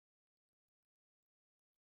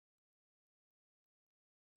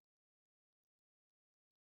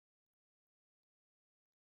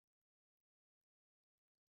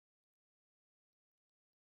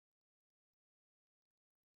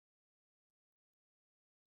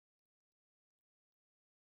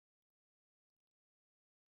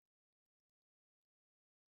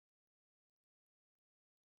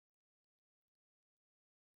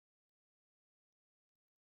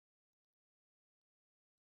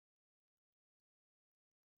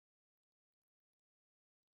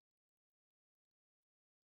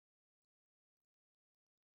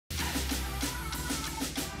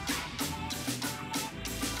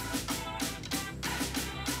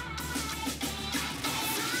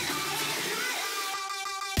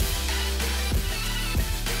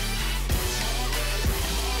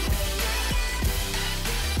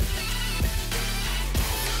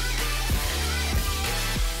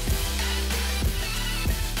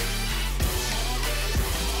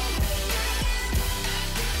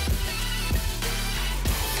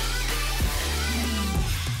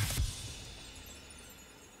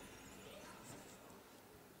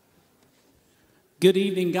Good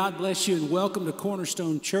evening, God bless you, and welcome to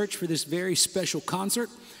Cornerstone Church for this very special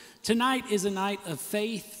concert. Tonight is a night of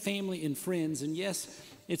faith, family, and friends, and yes,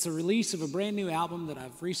 it's a release of a brand new album that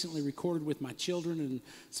I've recently recorded with my children and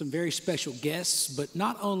some very special guests, but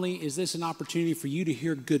not only is this an opportunity for you to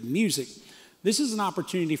hear good music, this is an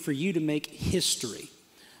opportunity for you to make history.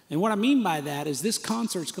 And what I mean by that is this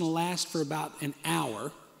concert's going to last for about an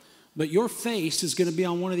hour, but your face is going to be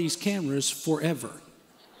on one of these cameras forever.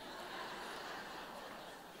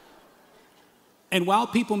 And while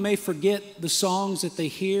people may forget the songs that they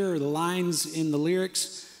hear or the lines in the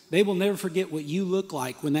lyrics, they will never forget what you look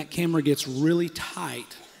like when that camera gets really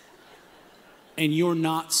tight and you're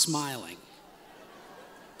not smiling.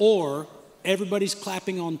 Or everybody's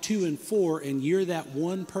clapping on 2 and 4 and you're that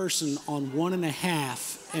one person on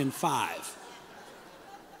 1.5 and 5.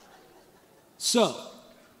 So,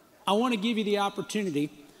 I want to give you the opportunity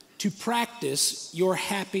to practice your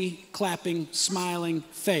happy, clapping, smiling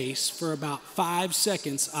face for about 5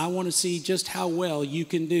 seconds. I want to see just how well you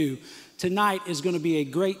can do. Tonight is going to be a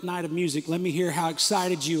great night of music. Let me hear how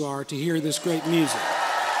excited you are to hear this great music.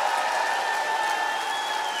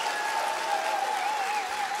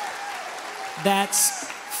 That's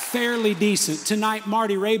fairly decent. Tonight,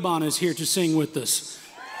 Marty Raybon is here to sing with us.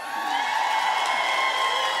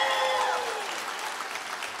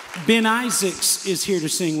 Ben Isaacs is here to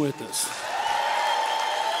sing with us.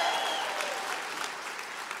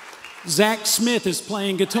 Zach Smith is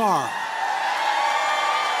playing guitar.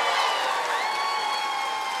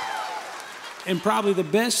 And probably the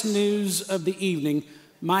best news of the evening,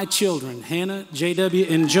 my children, Hannah,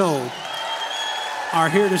 JW, and Joel, are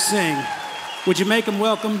here to sing. Would you make them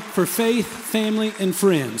welcome for faith, family, and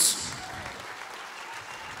friends?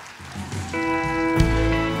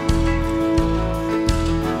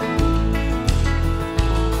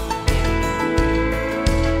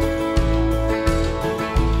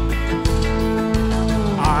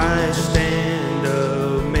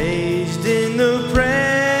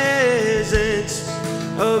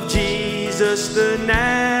 The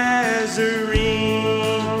Nazarene,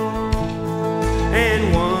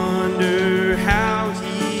 and wonder how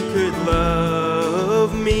he could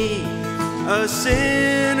love me, a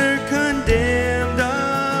sinner condemned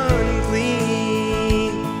unclean.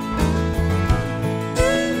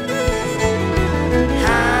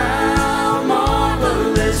 How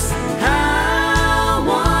marvelous, how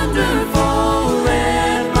wonderful,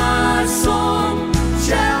 and my song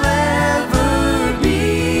shall ever be.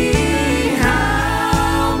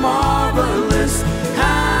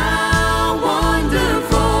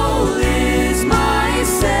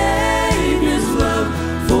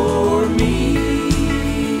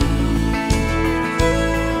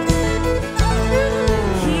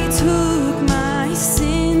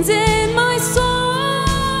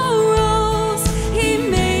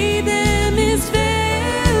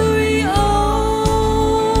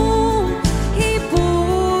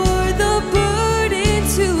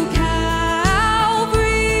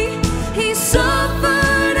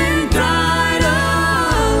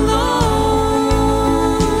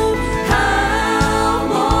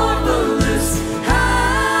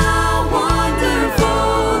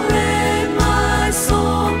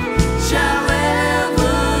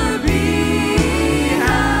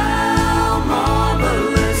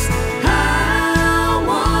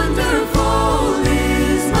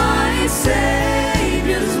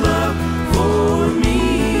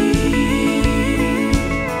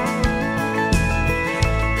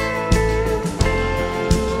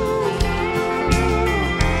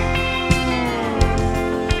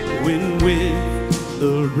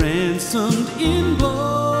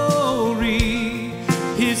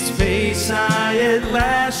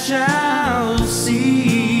 Shall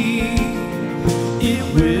see, it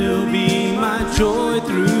will be my joy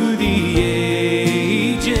through the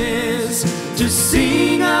ages to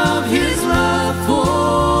sing of his love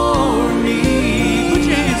for me. Put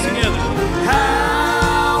your hands together.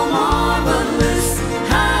 How marvelous,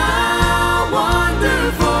 how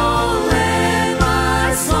wonderful, and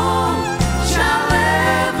my song shall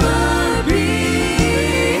ever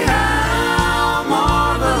be. How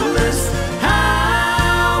marvelous,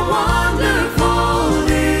 wonderful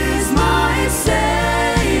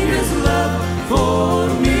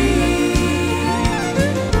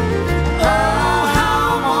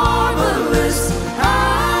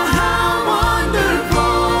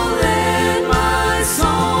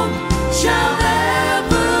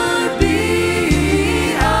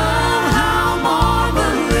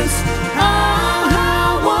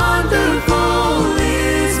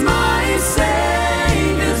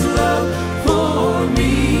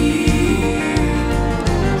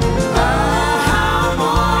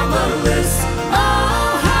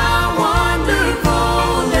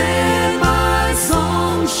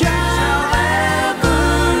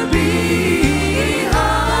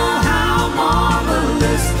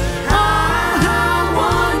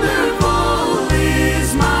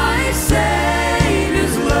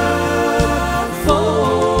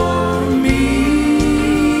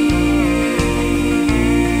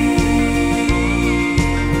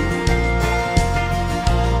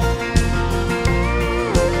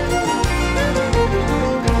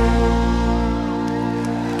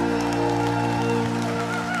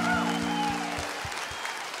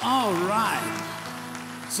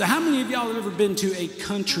So how many of y'all have ever been to a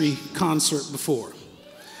country concert before?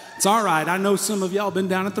 It's all right. I know some of y'all have been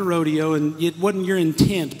down at the rodeo and it wasn't your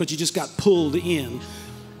intent, but you just got pulled in.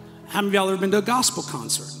 How many of y'all have ever been to a gospel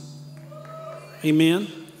concert? Amen.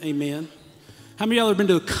 Amen. How many of y'all have ever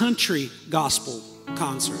been to a country gospel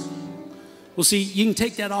concert? Well, see, you can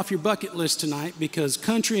take that off your bucket list tonight because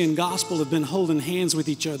country and gospel have been holding hands with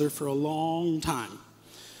each other for a long time.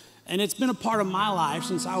 And it's been a part of my life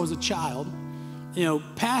since I was a child. You know,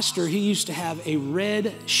 Pastor, he used to have a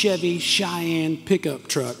red Chevy Cheyenne pickup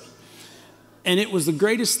truck. And it was the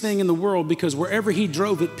greatest thing in the world because wherever he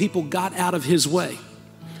drove it, people got out of his way.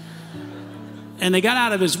 And they got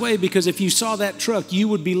out of his way because if you saw that truck, you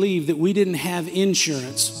would believe that we didn't have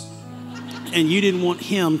insurance and you didn't want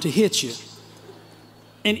him to hit you.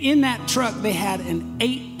 And in that truck, they had an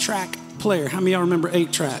 8-track player. How many of y'all remember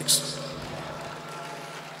 8 tracks?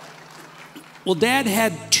 Well, Dad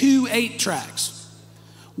had 2 8-tracks.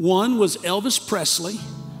 One was Elvis Presley,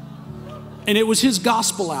 and it was his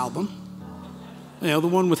gospel album. You know, the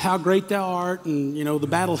one with How Great Thou Art and, you know, the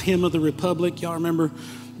Battle Hymn of the Republic. Y'all remember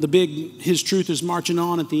the big His Truth Is Marching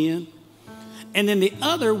On at the end? And then the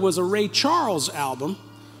other was a Ray Charles album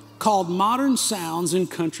called Modern Sounds in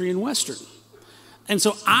Country and Western. And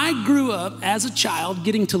so I grew up as a child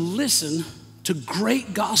getting to listen to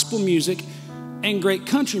great gospel music and great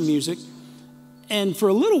country music. And for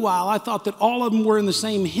a little while, I thought that all of them were in the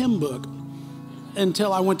same hymn book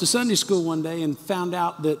until I went to Sunday school one day and found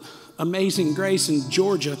out that Amazing Grace and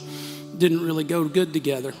Georgia didn't really go good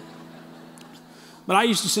together. But I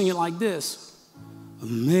used to sing it like this.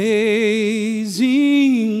 Amazing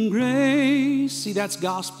grace. See, that's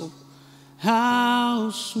gospel. How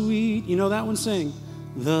sweet. You know that one? Sing.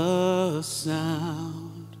 The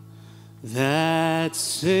sound that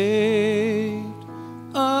saved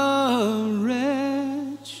a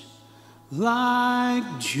wretch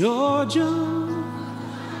like Georgia,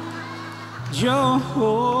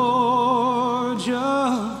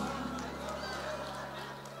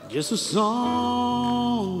 just a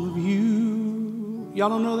song of you. Y'all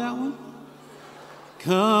don't know that one?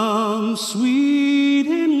 Come sweet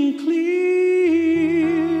and clear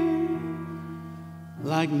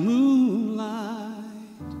like moonlight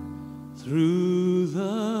through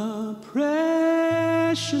the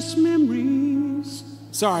precious memories.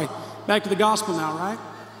 Sorry, back to the gospel now, right?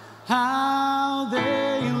 How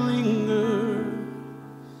they linger,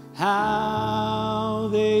 how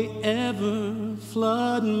they ever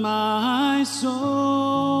flood my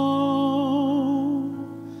soul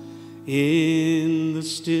in the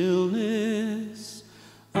stillness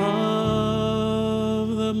of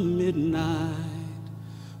the midnight.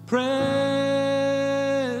 Precious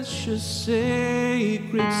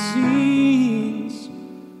sacred scenes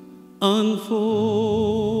unfold.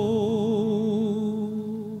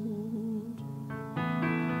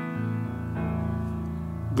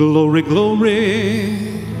 Glory,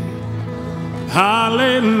 glory,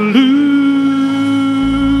 hallelujah.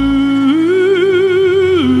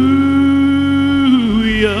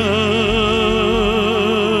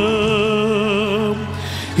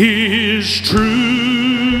 His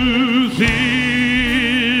truth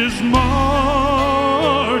is marching.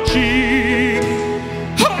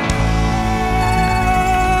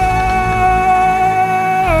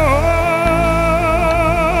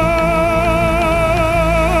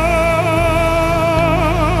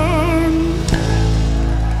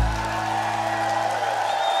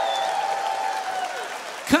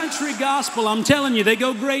 Country gospel, I'm telling you, they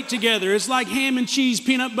go great together. It's like ham and cheese,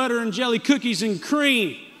 peanut butter and jelly, cookies and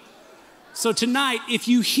cream. So tonight, if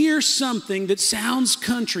you hear something that sounds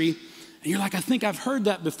country, and you're like, I think I've heard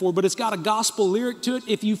that before, but it's got a gospel lyric to it,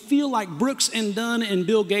 if you feel like Brooks and Dunn and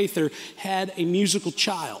Bill Gaither had a musical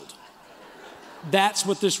child, that's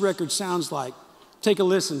what this record sounds like. Take a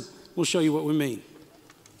listen. We'll show you what we mean.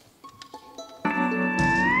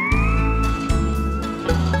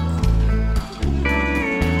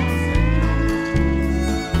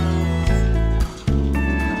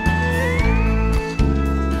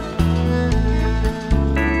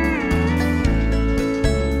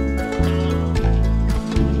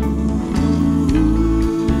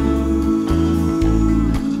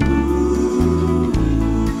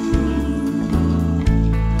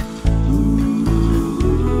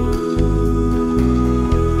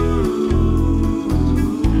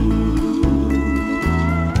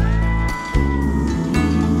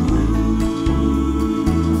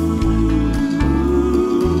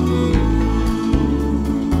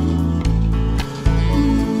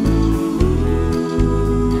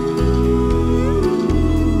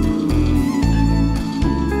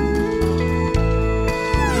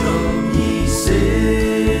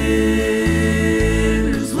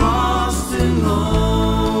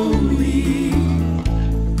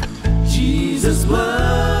 Jesus' blood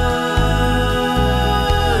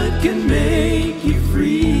can make you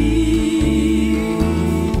free,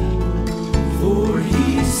 for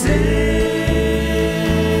he saved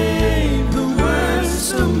the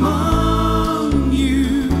worst among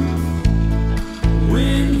you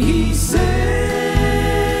when he saved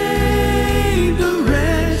a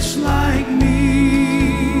wretch like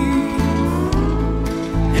me.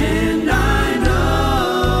 And I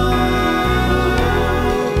know,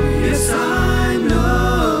 yes I know,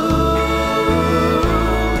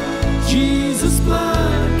 Jesus'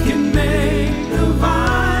 blood can make the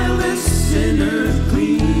vilest sinner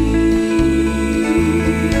clean.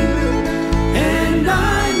 And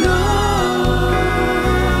I know,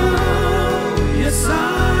 yes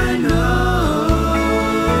I know,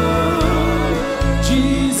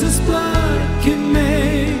 Jesus' blood can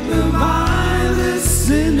make the vilest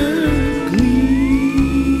sinner clean.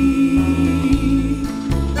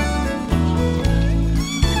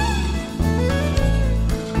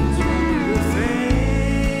 The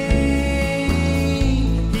fame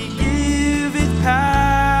he giveth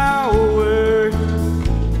power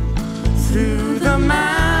through the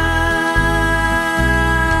mountains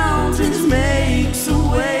makes a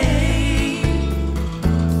way,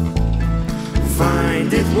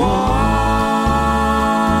 findeth water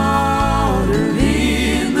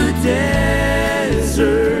in the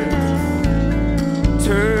desert,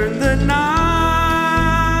 turn the night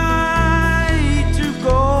to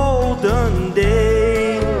golden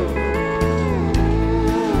day.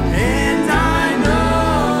 And I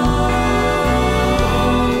know,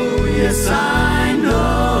 yes I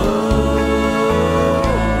know,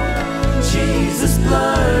 Jesus'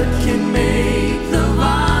 blood can make the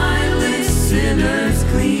vilest sinners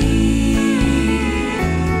clean.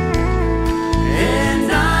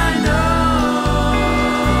 And I know,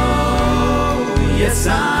 yes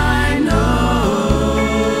I know,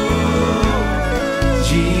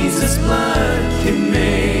 Jesus' blood can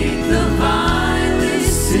make the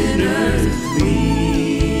vilest sinners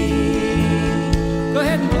clean. Go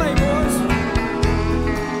ahead and play, boys.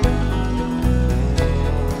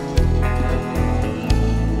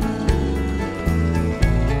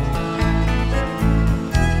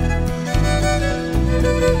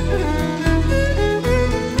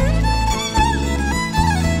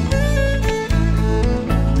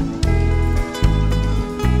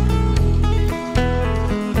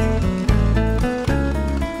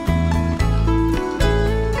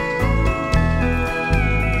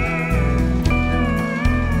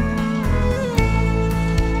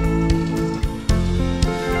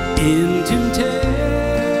 In temptation,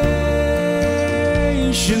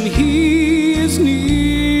 he is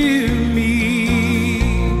near me.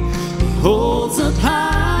 He holds the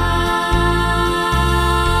powers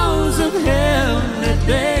of hell at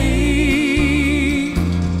bay,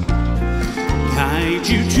 guide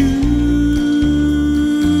you to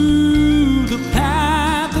the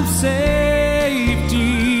path of safety.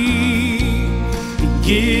 He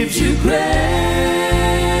gives you grace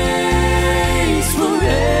for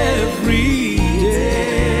every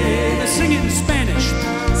day. Let's sing it in Spanish.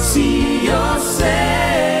 See yourself,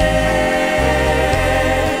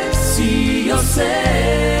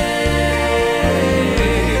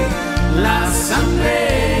 la sangre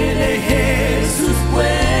de Jesús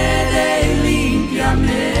puede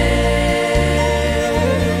limpiarme.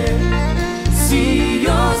 See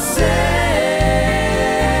yourself,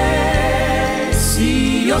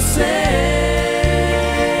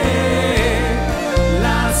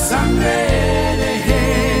 la sangre de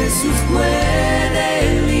Jesús puede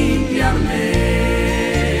limpiarme.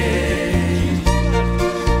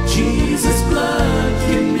 Jesus' blood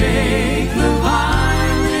can make the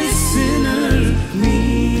vilest sinner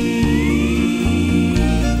clean.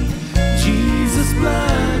 Jesus'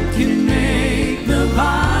 blood can make the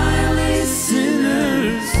vilest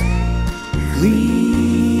sinners clean.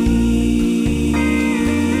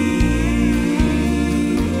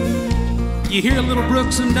 You hear a little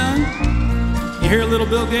Brooks and Dunn? You hear a little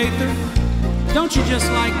Bill Gaither? Don't you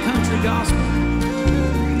just like country gospel?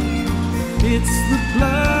 It's the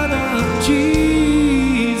blood of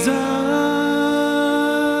Jesus.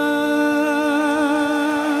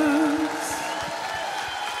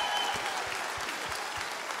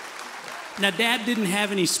 Now, Dad didn't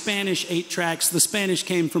have any Spanish 8 tracks. The Spanish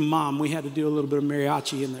came from Mom. We had to do a little bit of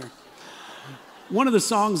mariachi in there. One of the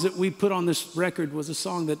songs that we put on this record was a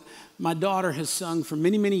song that my daughter has sung for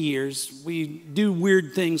many, many years. We do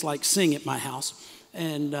weird things like sing at my house.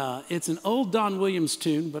 And it's an old Don Williams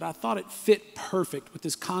tune, but I thought it fit perfect with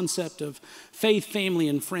this concept of faith, family,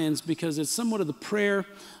 and friends, because it's somewhat of the prayer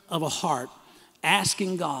of a heart.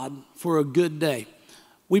 asking God for a good day.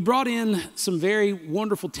 We brought in some very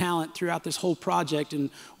wonderful talent throughout this whole project, and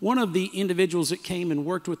one of the individuals that came and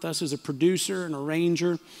worked with us as a producer and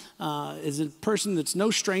arranger is a person that's no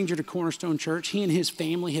stranger to Cornerstone Church. He and his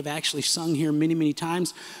family have actually sung here many, many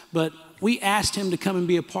times, but we asked him to come and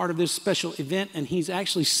be a part of this special event, and he's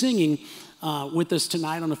actually singing with us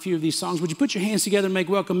tonight on a few of these songs. Would you put your hands together and make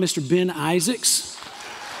welcome Mr. Ben Isaacs?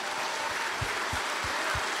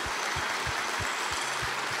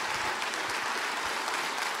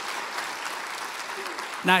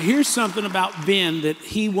 Now, here's something about Ben that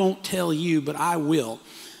he won't tell you, but I will.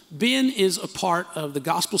 Ben is a part of the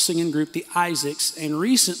gospel singing group, the Isaacs, and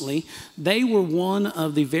recently they were one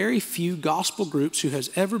of the very few gospel groups who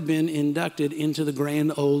has ever been inducted into the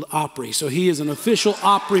Grand Ole Opry. So he is an official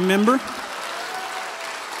Opry member.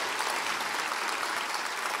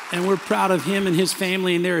 And we're proud of him and his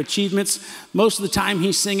family and their achievements. Most of the time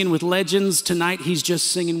he's singing with legends. Tonight he's just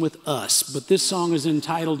singing with us. But this song is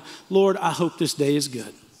entitled, Lord, I Hope This Day Is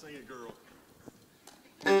Good. Sing it, girl.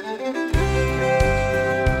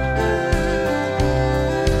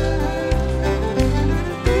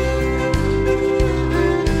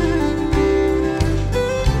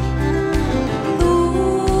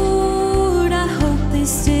 Lord, I hope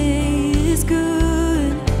this day is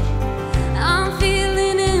good. I'm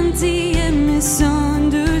feeling empty and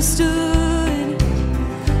misunderstood.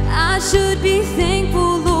 I should be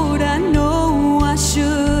thankful, Lord, I know I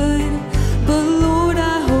should. But Lord,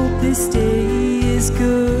 I hope this day is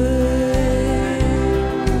good.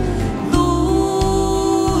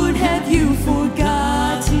 Lord, have you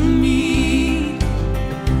forgotten me?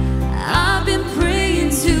 I've been praying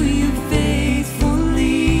to you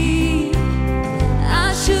faithfully.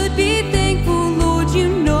 I should be thankful, Lord, you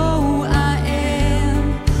know I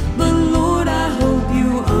am. But Lord, I hope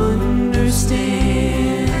you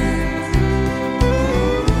understand.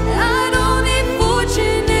 I don't need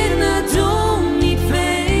fortune and I don't need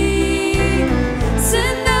fame.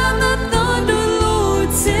 Send down the thunder,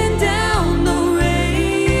 Lord, send down the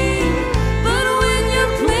rain. But when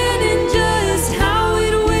you're planning just how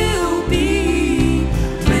it will be,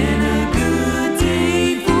 plan a good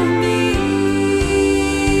day for me.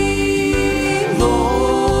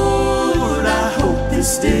 Lord, I hope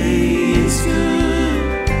this day is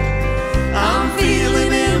good. I'm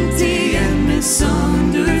feeling empty and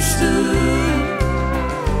misunderstood.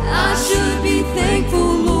 I should be thankful,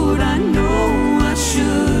 Lord, I know I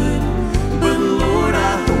should. But Lord,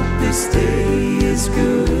 I hope this day is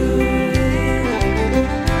good.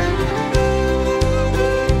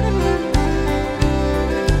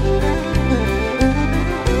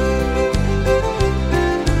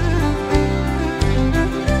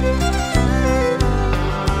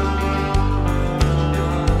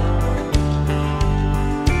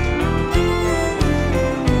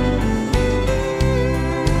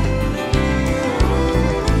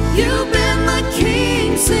 You've been the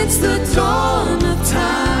king since the dawn of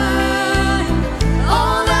time.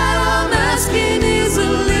 All that I'm asking is a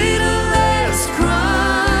little less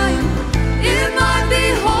crime. It might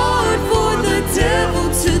be hard for the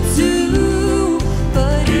devil to do,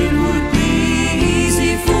 but it would be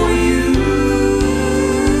easy for you.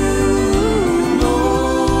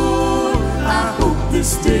 Lord, I hope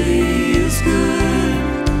this day is good.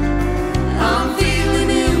 I'm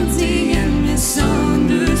feeling empty and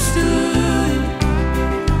misunderstood.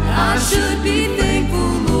 I should be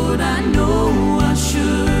thankful, Lord, I know I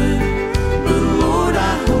should. But Lord,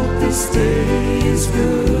 I hope this day is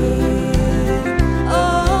good.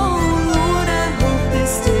 Oh, Lord, I hope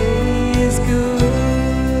this day is good.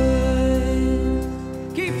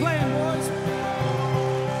 Keep playing, boys.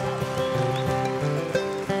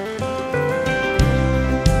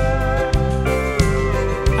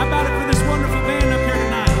 How about it for this wonderful band up here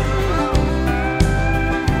tonight?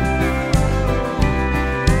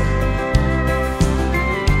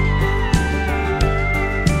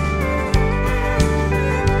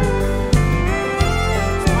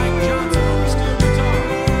 Mike Johnson on the steel guitar.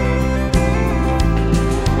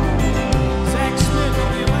 Zach Smith on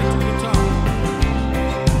the electric guitar.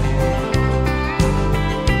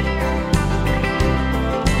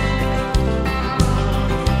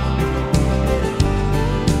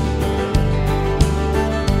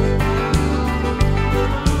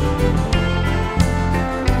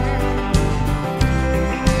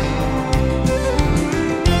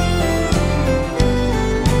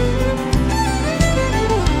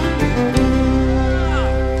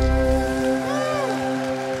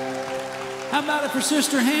 How about it for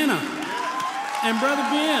Sister Hannah and Brother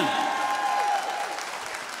Ben?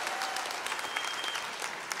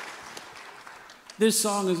 This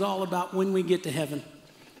song is all about when we get to heaven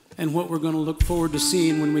and what we're going to look forward to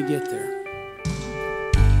seeing when we get there.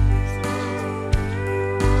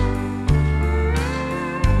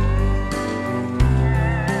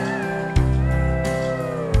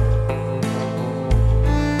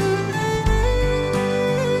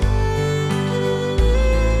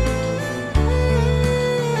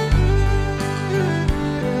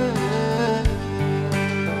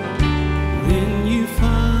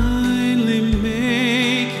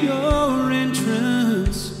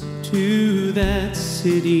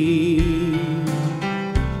 City,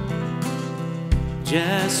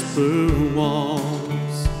 jasper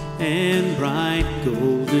walls and bright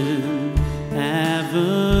golden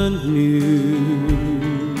avenues.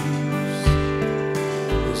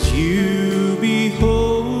 As you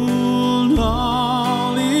behold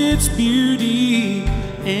all its beauty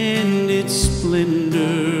and its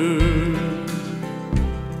splendor,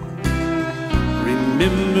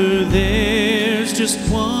 remember there's just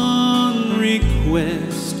one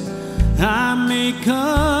request I make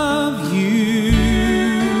of you.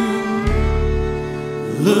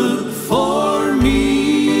 Look for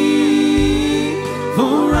me,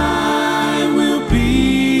 for I will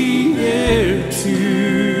be there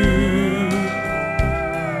too.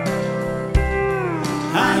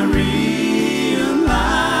 I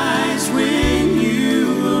realize when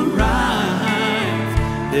you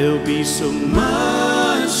arrive, there'll be so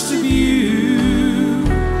much to view.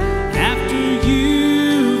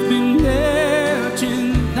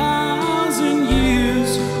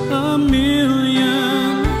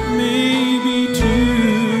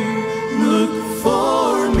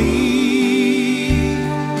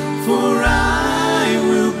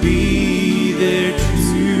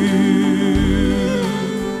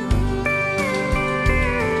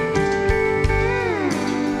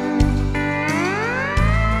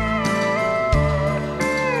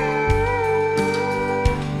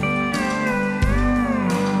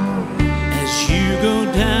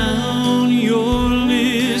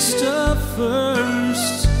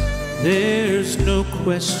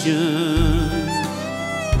 Question,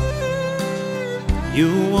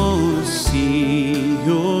 you'll want to see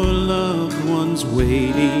your loved ones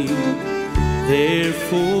waiting there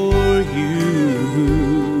for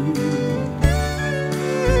you.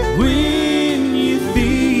 When you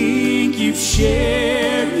think you've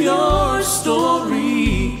shared your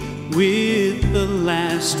story with the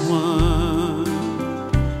last one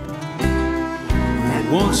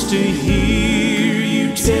that wants to hear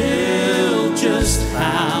you tell just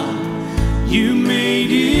how you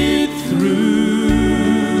made it through.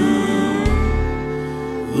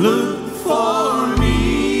 Look for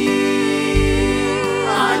me,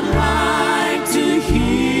 I'd like to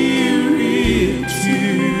hear it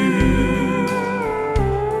too.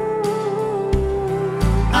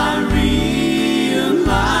 I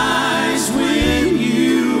realize when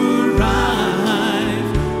you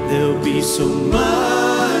arrive, there'll be so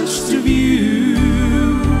much to view.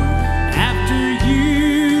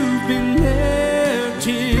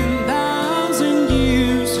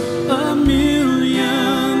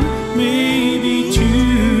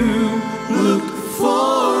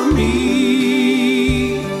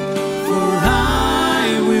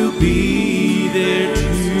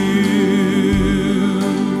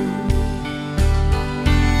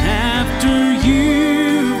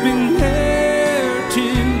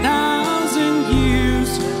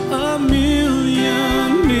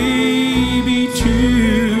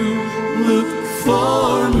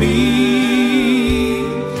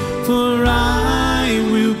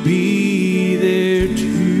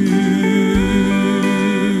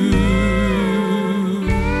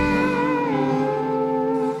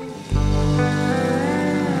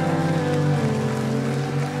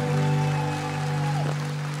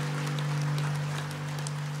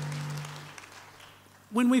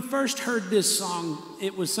 When we first heard this song,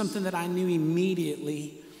 it was something that I knew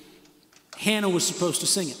immediately Hannah was supposed to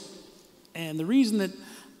sing it. And the reason that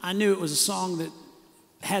I knew it was a song that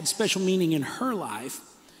had special meaning in her life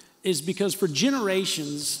is because for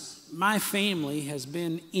generations, my family has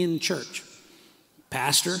been in church.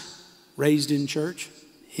 Pastor, raised in church.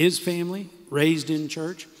 His family, raised in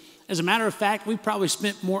church. As a matter of fact, we've probably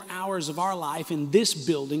spent more hours of our life in this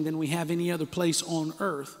building than we have any other place on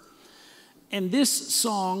earth. And this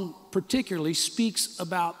song particularly speaks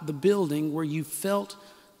about the building where you felt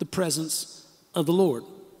the presence of the Lord.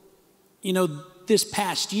 You know, this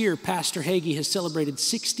past year, Pastor Hagee has celebrated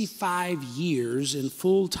 65 years in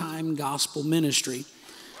full-time gospel ministry.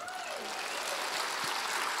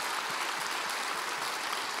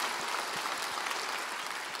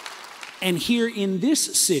 And here in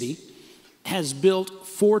this city, has built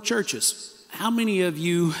 4 churches. How many of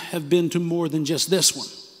you have been to more than just this one?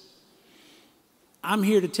 I'm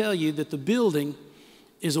here to tell you that the building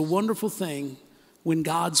is a wonderful thing when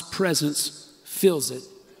God's presence fills it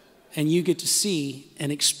and you get to see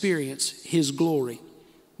and experience His glory.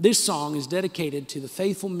 This song is dedicated to the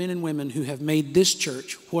faithful men and women who have made this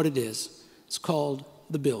church what it is. It's called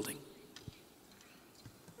The Building.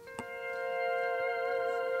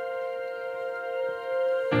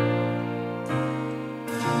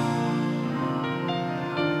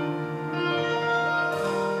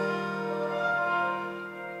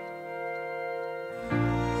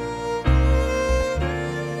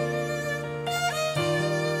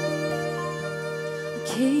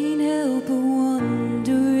 Can't help but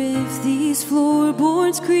wonder if these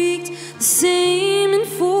floorboards creaked the same in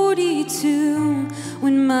 42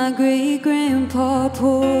 when my great-grandpa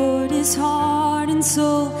poured his heart and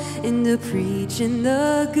soul into preaching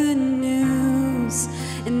the good news.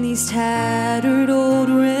 In these tattered old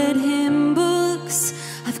red hymn books,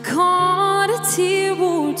 I've caught a tear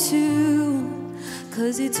or two,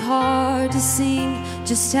 'cause it's hard to sing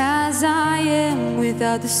just as I am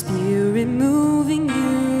without the Spirit moving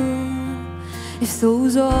you. If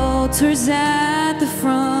those altars at the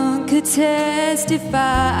front could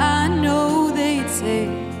testify, I know they'd say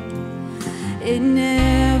it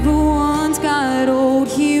never once got old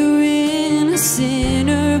hearing a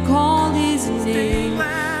sinner call His name.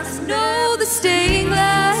 I know the stained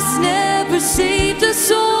glass never saved a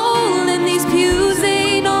soul, and these pews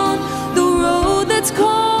ain't on the road that's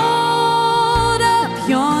called up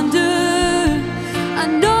yonder. I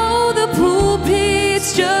know the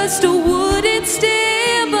pulpit's just a wooden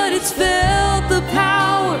stand, but it's felt the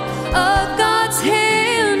power of God's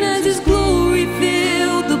hand as His glory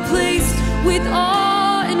filled the place with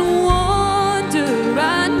awe and wonder.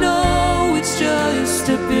 I know it's just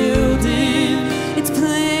a building, it's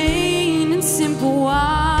plain and simple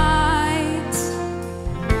white,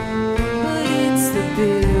 but it's the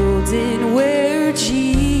building where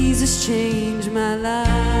Jesus changed my life.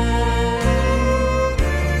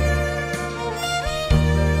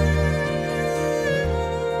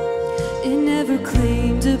 It never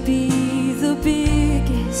claimed to be the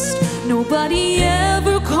biggest, nobody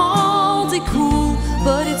ever called it cool,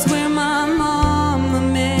 but it's where my mama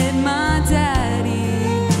met my daddy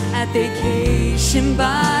at Vacation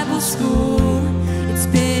Bible School. It's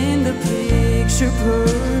been the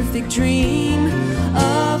picture-perfect dream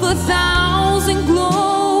of 1,000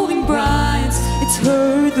 glowing brides. It's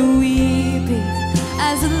heard the weeping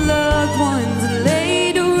as the loved ones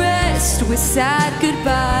lay to rest with sad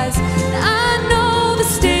goodbyes. I know the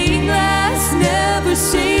stained glass never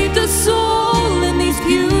saved a soul, and these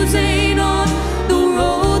pews ain't on the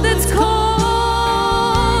road that's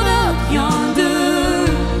called up yonder.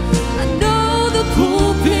 I know the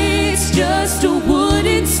pulpit's just a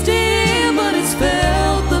wooden stand, but it's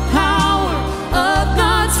felt the power of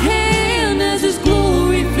God's hand as His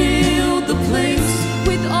glory filled the place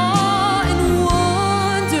with awe and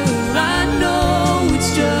wonder. I know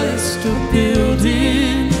it's just a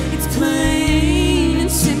building, it's plain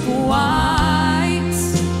and simple white,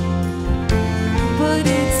 but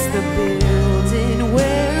it's the building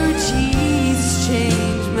where Jesus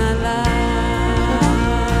changed my life.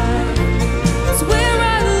 It's where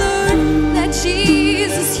I learned that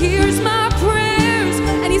Jesus hears my prayers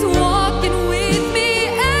and He's walking with me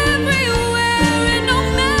everywhere. And no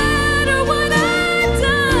matter what I've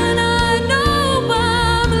done, I know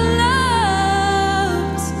I'm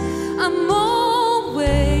loved. I'm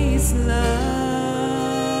always loved.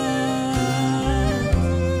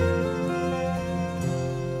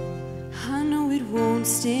 I know it won't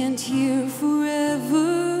stand here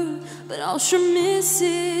forever, but I'll sure miss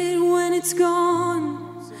it when it's gone.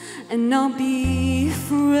 And I'll be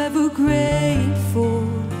forever grateful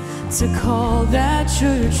to call that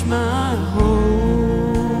church my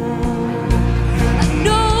home. I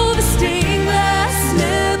know the stained glass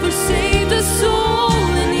never saved a soul,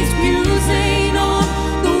 and these pews ain't on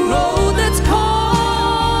the road that's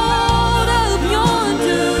called up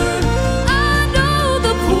yonder. I know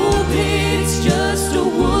the pulpit's just a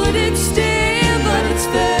wooden stand, but it's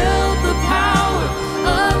felt the power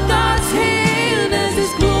of God's hand as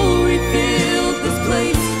His glory filled this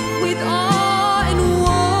place with awe and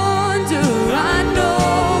wonder. I know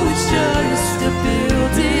it's just a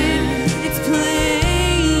building, it's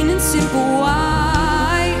plain and simple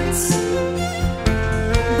white,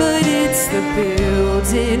 but it's the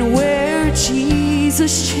building where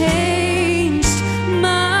Jesus changed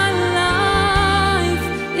my life.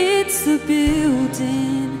 It's the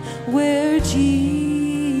building where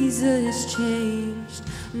Jesus changed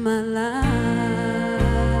my my life.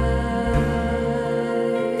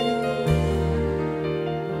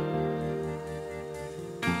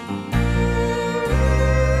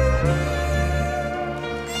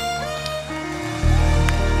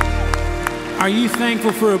 Are you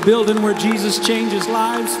thankful for a building where Jesus changes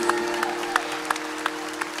lives?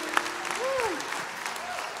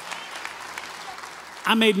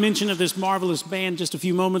 I made mention of this marvelous band just a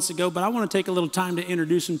few moments ago, but I want to take a little time to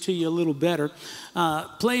introduce them to you a little better.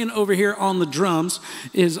 Playing over here on the drums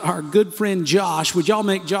is our good friend Josh. Would y'all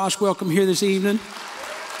make Josh welcome here this evening?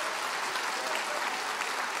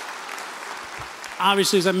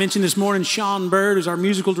 Obviously, as I mentioned this morning, Sean Bird is our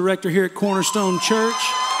musical director here at Cornerstone Church.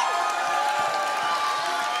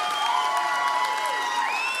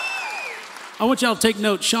 I want y'all to take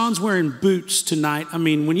note. Sean's wearing boots tonight. I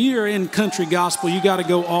mean, when you're in country gospel, you got to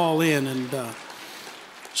go all in, and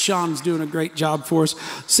Sean's doing a great job for us.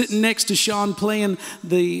 Sitting next to Sean playing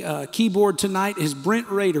the keyboard tonight is Brent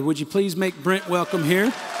Rader. Would you please make Brent welcome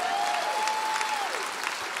here?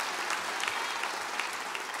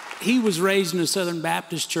 He was raised in a Southern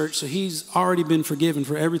Baptist church, so he's already been forgiven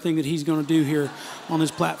for everything that he's going to do here on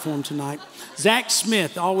this platform tonight. Zach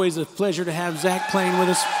Smith, always a pleasure to have Zach playing with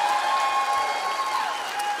us.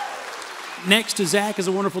 Next to Zach is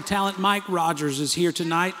a wonderful talent. Mike Rogers is here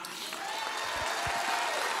tonight.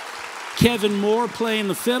 Kevin Moore playing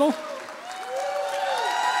the fiddle.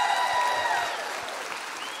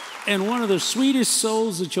 And one of the sweetest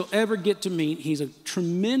souls that you'll ever get to meet. He's a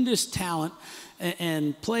tremendous talent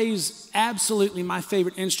and plays absolutely my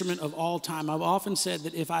favorite instrument of all time. I've often said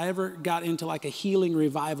that if I ever got into like a healing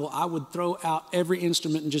revival, I would throw out every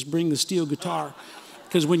instrument and just bring the steel guitar.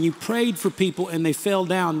 Because when you prayed for people and they fell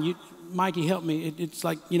down, Mikey, help me. It's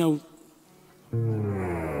like, you know,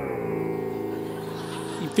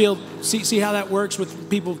 you feel, see how that works with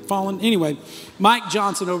people falling? Anyway, Mike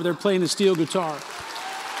Johnson over there playing the steel guitar.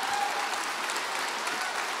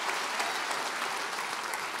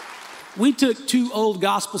 We took two old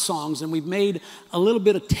gospel songs and we've made a little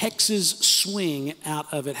bit of Texas swing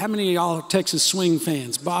out of it. How many of y'all are Texas swing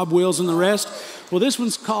fans? Bob Wills and the rest? Well, this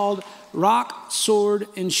one's called Rock, Sword,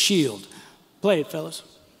 and Shield. Play it, fellas.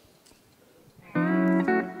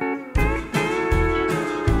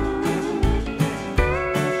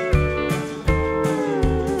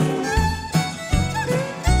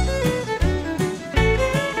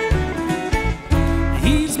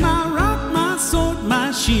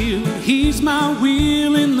 He's my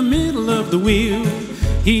wheel in the middle of the wheel.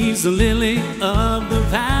 He's the lily of the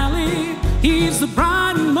valley. He's the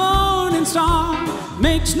bright and morning star.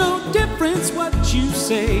 Makes no difference what you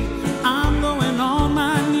say. I'm going on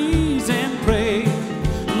my knees and pray.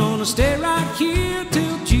 I'm gonna stay right here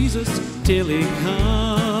till Jesus, till he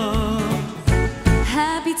comes.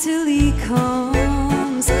 Happy till he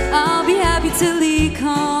comes. I'll be happy till he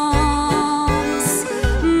comes.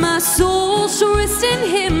 My soul shall rest in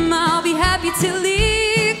him. I'll be happy till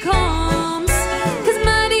he comes. 'Cause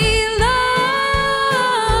my delight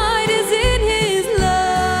is in his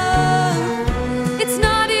love. It's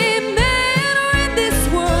not in man or in this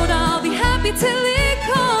world. I'll be happy till he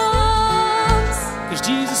comes. 'Cause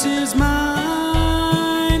Jesus is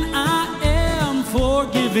mine. I am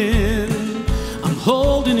forgiven. I'm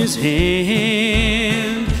holding his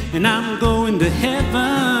hand and I'm going to heaven.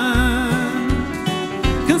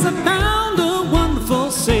 'Cause I found a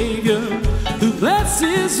wonderful Savior who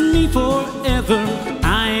blesses me forever.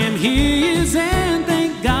 I am his and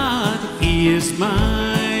thank God he is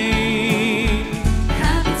mine.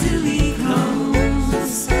 Happy till he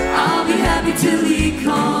comes. I'll be happy till he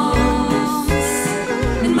comes.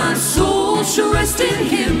 And my soul shall rest in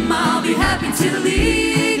him. I'll be happy till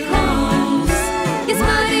he comes. It's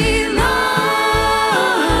my delight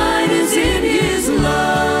is in his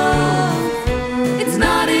love. It's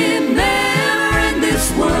not in man or in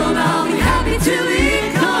this world. I'll be happy till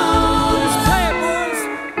he comes. Play it, boys.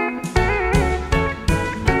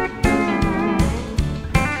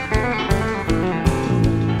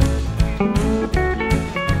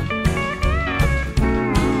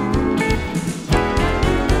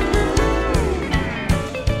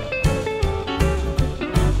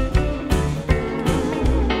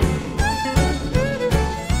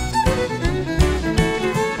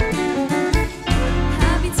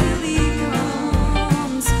 Happy till he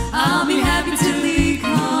comes. I'll be happy till he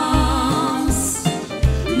comes.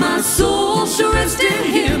 My soul shall rest in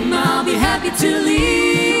him. I'll be happy till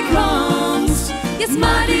he comes. Yes,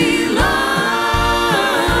 my delight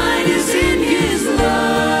is in his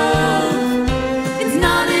love. It's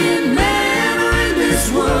not in man or in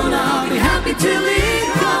this world. I'll be happy till he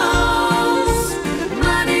comes.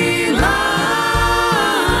 My delight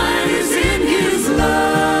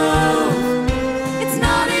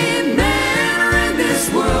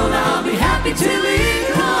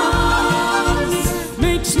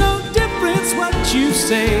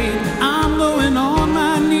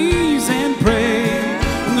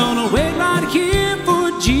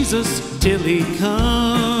Jesus till he comes.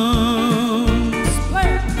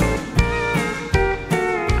 Play it.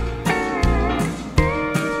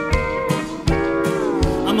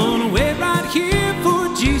 I'm gonna wait right here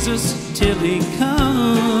for Jesus till he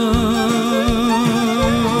comes.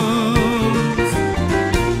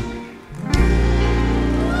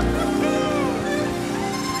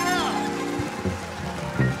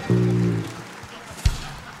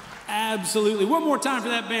 Absolutely. One more time for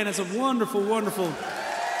that band. It's a wonderful, wonderful.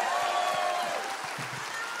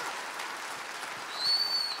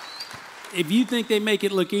 If you think they make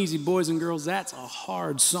it look easy, boys and girls, that's a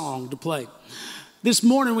hard song to play. This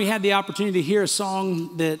morning we had the opportunity to hear a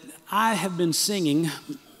song that I have been singing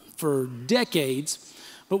for decades,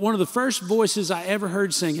 but one of the first voices I ever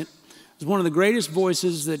heard sing it was one of the greatest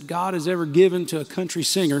voices that God has ever given to a country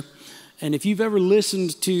singer. And if you've ever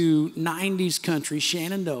listened to 90s country,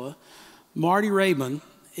 Shenandoah, Marty Raybon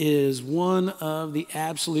is one of the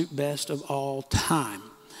absolute best of all time.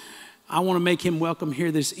 I want to make him welcome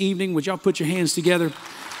here this evening. Would y'all put your hands together?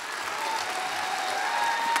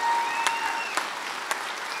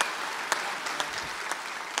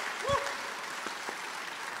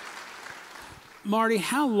 Marty,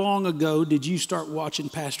 how long ago did you start watching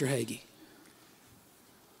Pastor Hagee?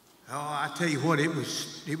 Oh, I tell you what, it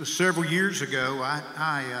was several years ago.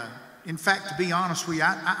 In fact, to be honest with you,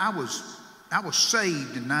 I was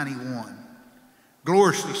saved in '91,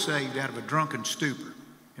 gloriously saved out of a drunken stupor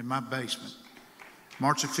in my basement,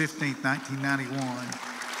 March the 15th, 1991.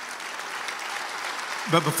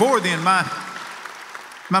 But before then,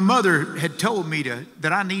 my mother had told me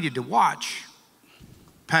that I needed to watch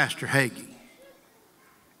Pastor Hagee.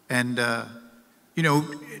 And, you know,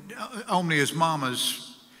 only as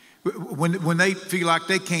mamas, when they feel like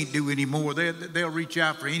they can't do any more, they'll reach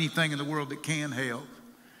out for anything in the world that can help.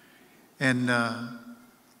 And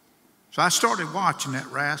so I started watching that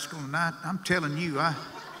rascal, and I'm telling you,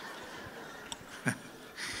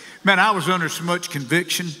 man, I was under so much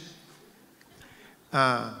conviction.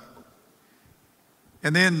 And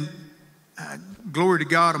then, glory to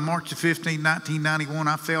God, on March the 15th, 1991,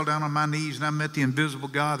 I fell down on my knees and I met the invisible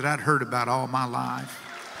God that I'd heard about all my life.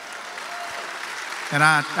 And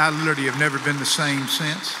I literally have never been the same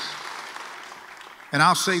since. And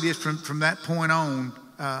I'll say this, from that point on,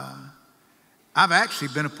 I've actually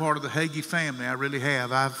been a part of the Hagee family. I really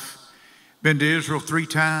have. I've been to Israel 3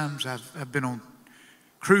 times. I've been on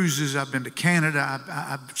cruises. I've been to Canada.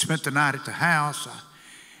 I've spent the night at the house.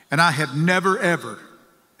 And I have never, ever,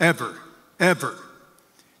 ever, ever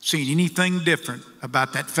seen anything different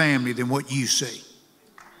about that family than what you see.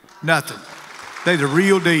 Nothing. They're the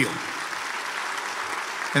real deal.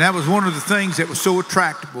 And that was one of the things that was so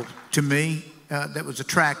attractive to me,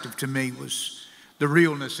 was the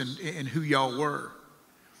realness in who y'all were.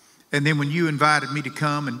 And then when you invited me to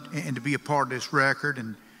come and to be a part of this record,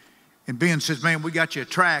 and Ben says, man, we got you a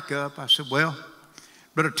track up. I said, well,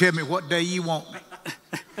 better tell me what day you want me.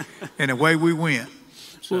 And away we went.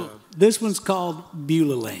 So. Well, this one's called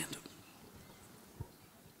Beulah Land.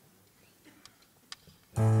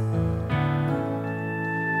 I'm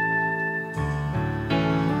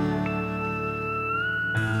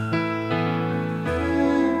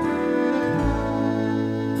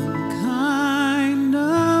kind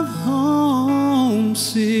of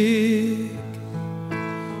homesick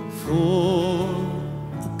for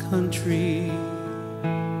a country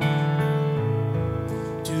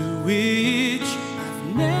to which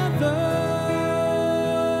I've never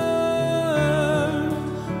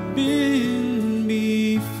been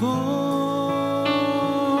before.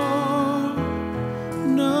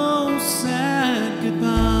 No sad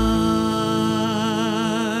goodbyes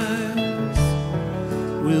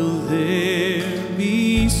will there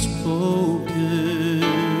be spoken,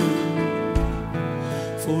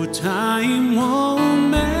 for time won't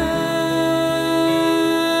matter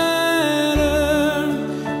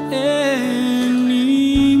anymore.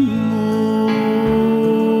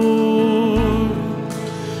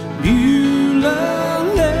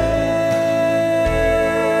 Beulah Land,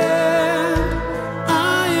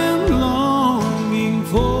 I am longing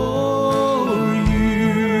for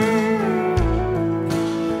you,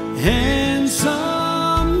 and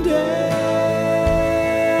someday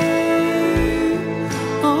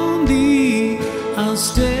on the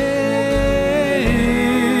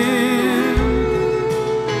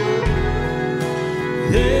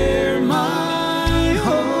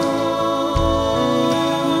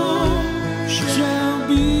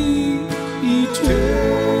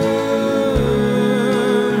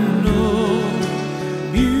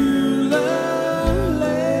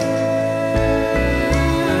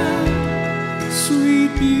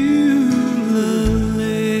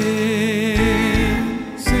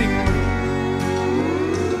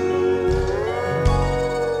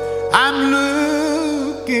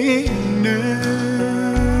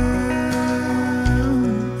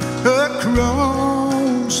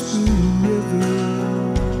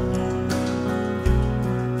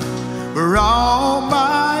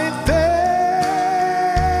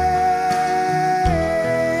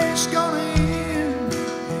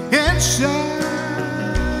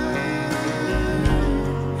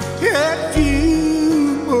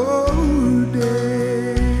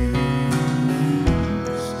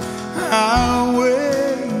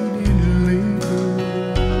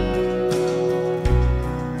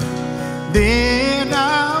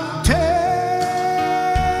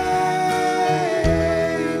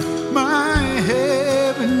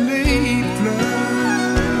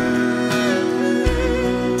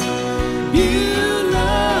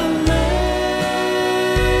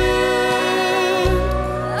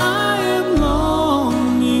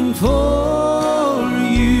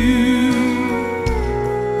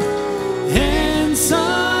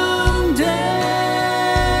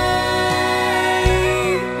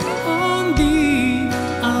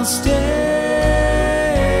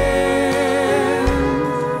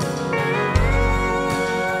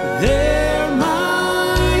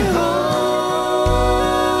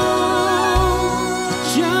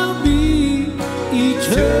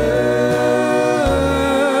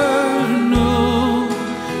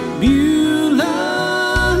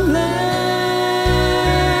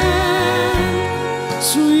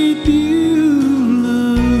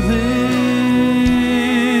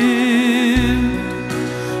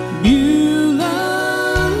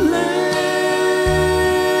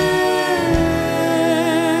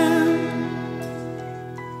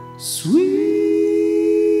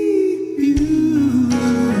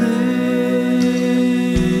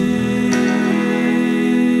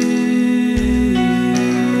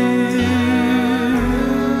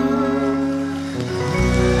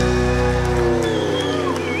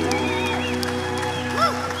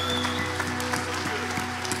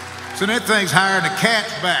So that thing's hiring a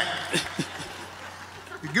cat's back.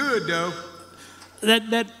 You're good, though.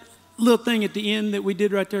 That little thing at the end that we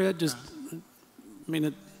did right there, that just, I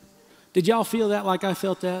mean, did y'all feel that like I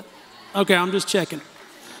felt that? Okay, I'm just checking.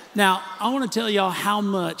 Now, I want to tell y'all how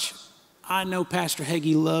much I know Pastor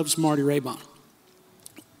Hagee loves Marty Raybon.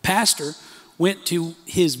 Pastor went to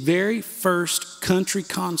his very first country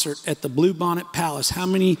concert at the Bluebonnet Palace. How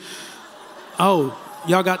many, oh,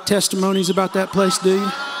 y'all got testimonies about that place, do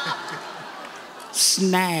you?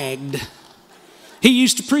 Snagged. He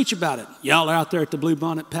used to preach about it. Y'all are out there at the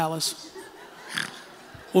Bluebonnet Palace.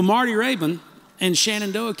 Well, Marty Raybon and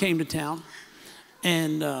Shenandoah came to town,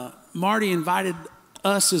 and Marty invited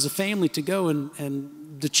us as a family to go,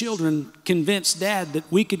 and the children convinced Dad that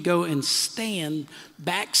we could go and stand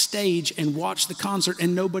backstage and watch the concert,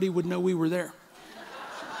 and nobody would know we were there.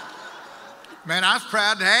 Man, I was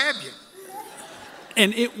proud to have you.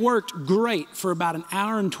 And it worked great for about an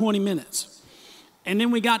hour and 20 minutes. And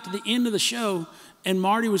then we got to the end of the show, and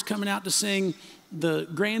Marty was coming out to sing the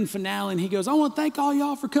grand finale, and he goes, I want to thank all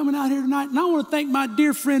y'all for coming out here tonight, and I want to thank my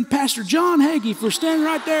dear friend Pastor John Hagee for standing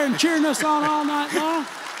right there and cheering us on all night long.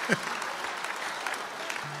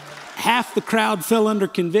 Half the crowd fell under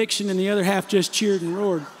conviction, and the other half just cheered and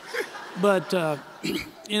roared. But,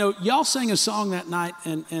 you know, y'all sang a song that night,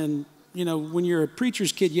 and you know, when you're a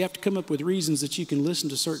preacher's kid, you have to come up with reasons that you can listen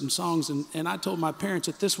to certain songs. And I told my parents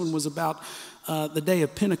that this one was about the day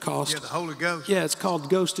of Pentecost. Yeah, the Holy Ghost. Yeah, it's called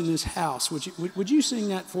Ghost in This House. Would you sing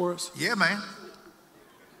that for us? Yeah, man.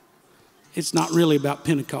 It's not really about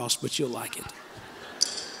Pentecost, but you'll like it.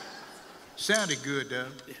 Sounded good, though.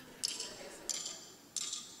 Yeah.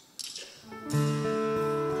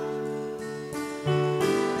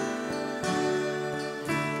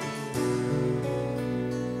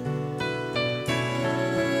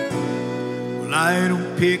 Well, I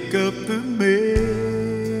don't pick up the mail,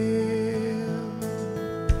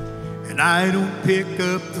 and I don't pick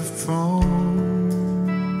up the phone,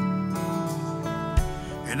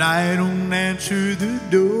 and I don't answer the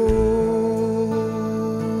door.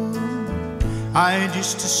 I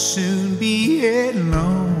just as soon be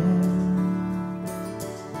alone.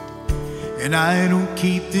 And I don't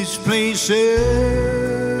keep this place up,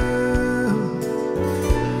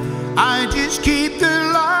 I just keep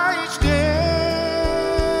the lights down.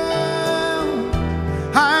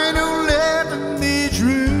 I don't live in these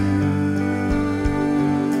rooms,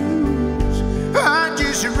 I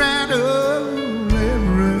just rattle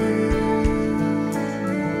around.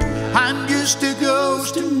 I'm just a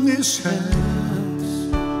ghost in this house,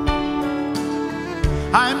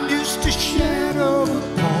 I'm just a shadow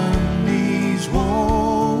upon these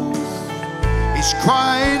walls. As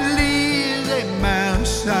quietly as a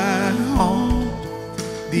mouse I haunt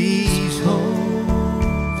these halls.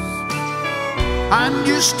 I'm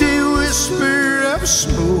just a whisper of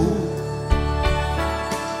smoke,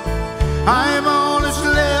 I'm all that's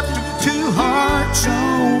left of two hearts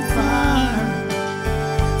on fire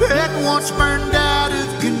that once burned out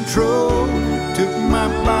of control, took my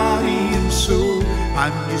body and soul.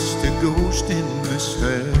 I'm just a ghost in this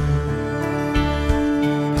house,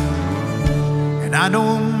 and I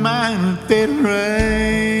don't mind if it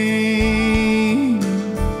rains,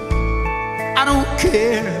 I don't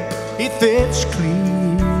care if it's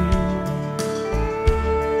clean,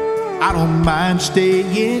 I don't mind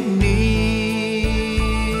staying near.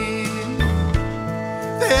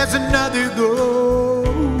 There's another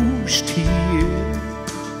ghost here,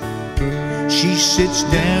 she sits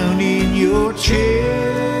down in your chair,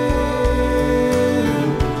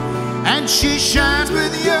 and she shines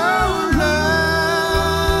with your light,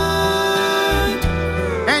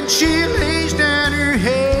 and she lays down her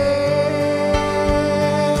head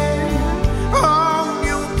on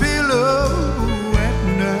your pillow at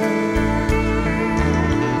night.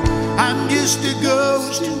 I'm just a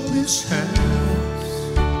ghost in this house,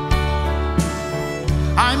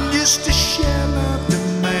 I'm just a shell of the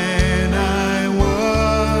man I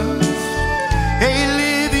was, a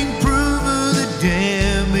living proof of the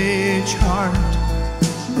damage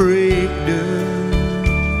heartbreak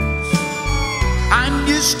does. I'm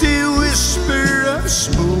just a whisper of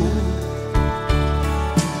smoke,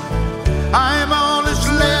 I'm all that's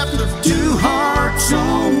left of two hearts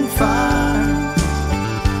on fire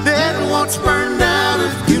that once burned out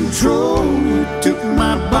of control, took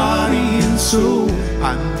my body and soul.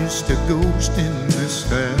 I'm just a ghost in this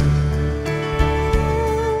house,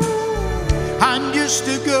 I'm just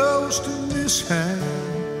a ghost in this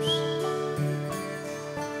house,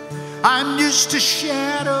 I'm just a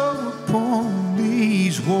shadow upon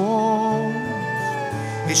these walls.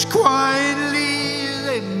 As quietly as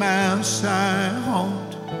a mouse I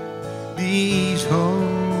haunt these halls.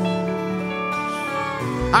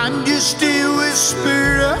 I'm just a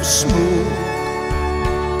whisper of smoke.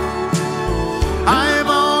 I am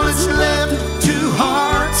all that's left, two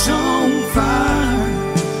hearts on fire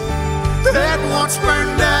that once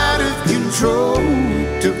burned out of control,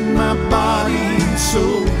 took my body and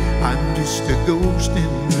soul. I'm just a ghost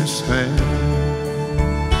in this house.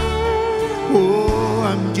 Oh,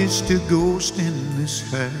 I'm just a ghost in this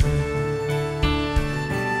house.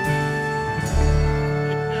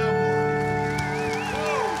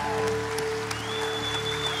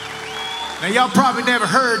 Now, y'all probably never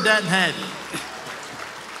heard that, have you?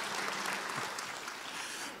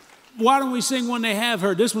 Why don't we sing one they have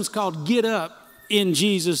heard? This one's called Get Up in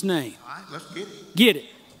Jesus' Name. All right, let's get it. Get it.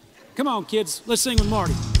 Come on, kids. Let's sing with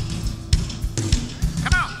Marty.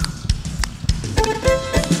 Come on.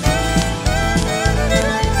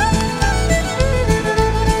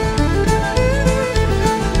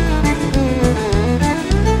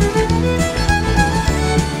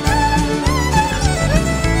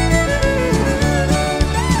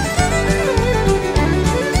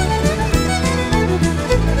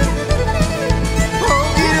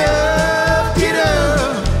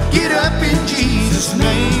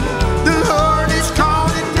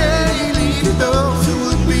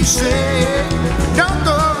 Don't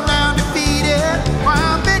go down defeated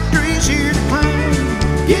while victory's here to claim.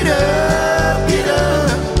 Get up, get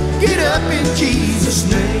up, get up in Jesus'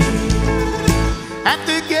 name. At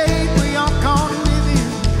the gate we all can't live in,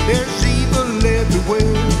 there's evil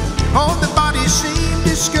everywhere. All the bodies seem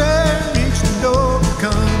discouraged and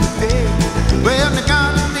overcome with fear. Well, they're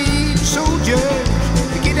gonna need soldiers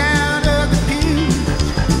to get out of the pews.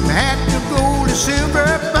 They had no gold or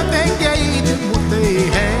silver, but they gave them what they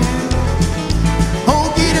had.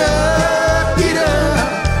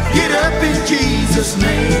 Jesus'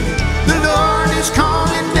 name. The Lord is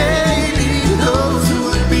calling daily those who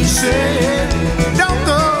would be saved. Don't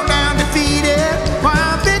go down defeated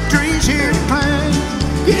while victory's here to claim.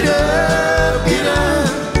 Get up, get up,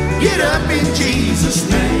 get up in Jesus'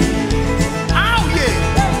 name. Oh yeah!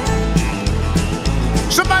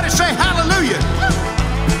 Somebody say hallelujah.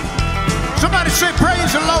 Somebody say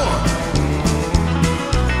praise the Lord.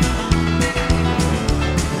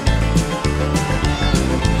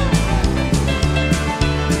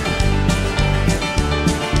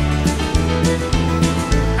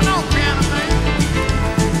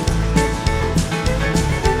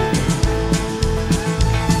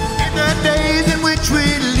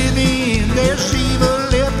 There's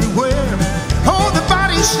evil everywhere. Oh, the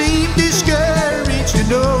bodies seem discouraged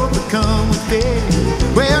and overcome with fear.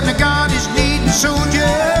 Well, now God is needing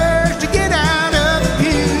soldiers to get out of the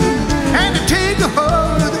pew and to take a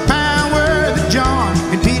hold of the power that John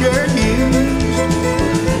and Peter used.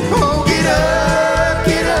 Oh, get up,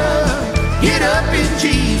 get up, get up in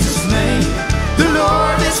Jesus' name. The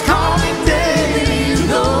Lord is calling daily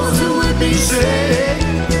those who would be saved.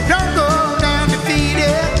 Don't go down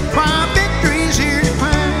defeated while victory's here to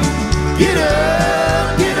claim. Get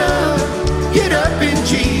up, get up, get up in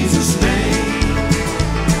Jesus' name.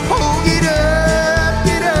 Oh, get up,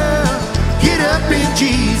 get up, get up in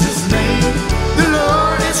Jesus' name. The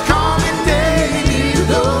Lord is calling daily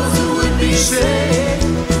those who would be saved.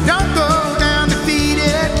 Don't go down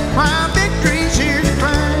defeated while victory's here to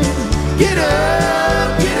claim. Get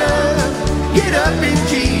up, get up, get up in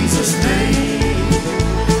Jesus' name.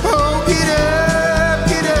 Oh, get up,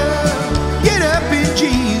 get up, get up in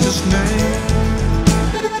Jesus' name.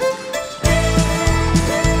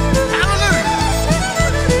 Hallelujah!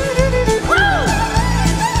 Woo!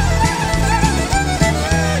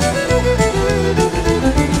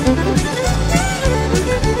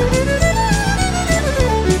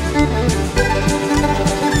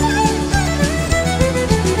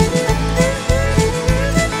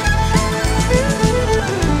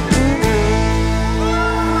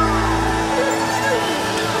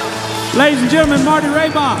 Ladies and gentlemen, Marty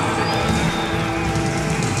Raybon.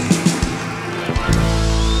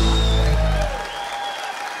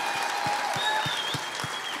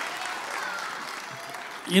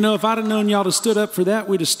 You know, if I'd have known y'all to stood up for that,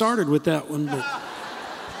 we'd have started with that one. But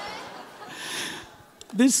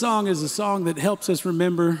this song is a song that helps us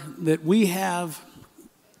remember that we have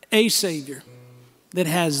a Savior that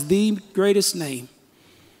has the greatest name.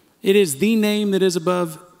 It is the name that is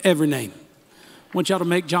above every name. I want y'all to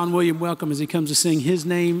make John William welcome as he comes to sing His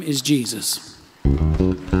Name is Jesus.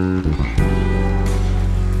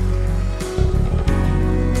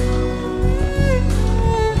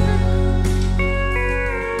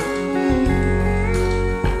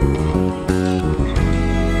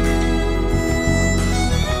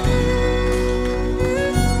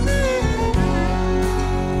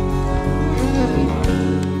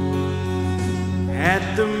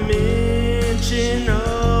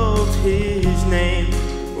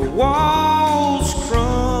 walls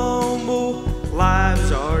crumble,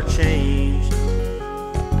 lives are changed.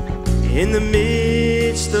 In the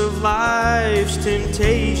midst of life's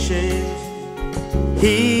temptations,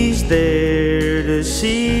 He's there to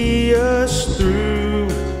see us through.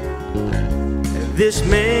 This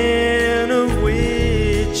man of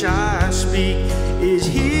which I speak is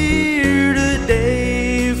here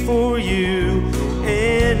today for you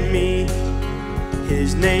and me.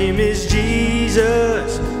 His name is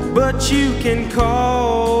Jesus, but you can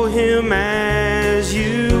call Him as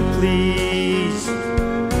you please.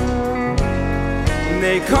 And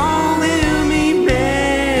they call Him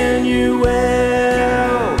Emmanuel,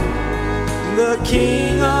 the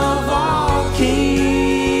King of all kings.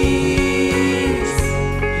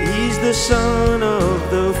 He's the Son of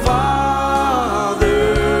the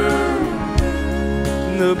Father,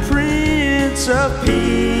 the Prince of Peace.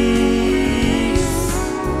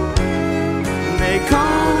 They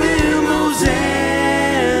call Him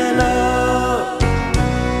Hosanna,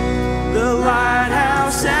 the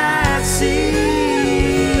lighthouse at sea,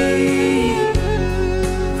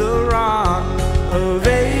 the Rock of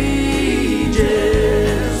Ages.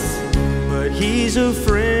 But He's a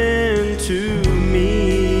friend to me.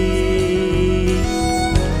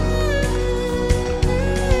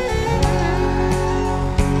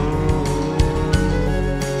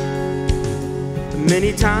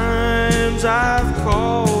 Many times I've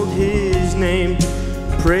called His name,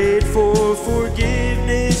 prayed for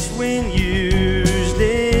forgiveness when used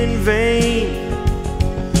in vain.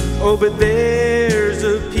 Oh, but there's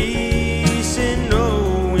a peace in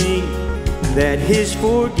knowing that His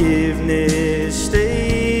forgiveness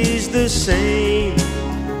stays the same.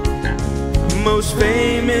 Most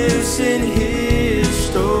famous in His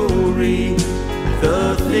story,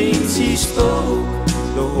 the things He spoke,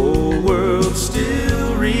 the whole world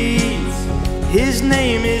still reads. His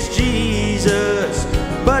name is Jesus,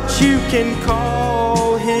 but you can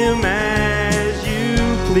call Him as you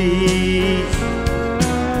please.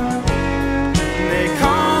 They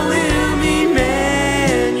call Him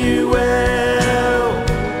Emmanuel,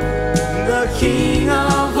 the King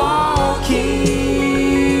of all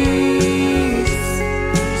kings.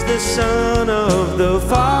 He's the Son of the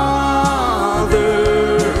Father,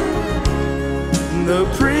 the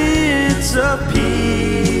Prince of Peace.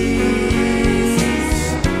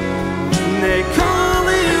 They call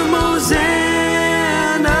Him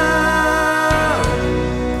Hosanna,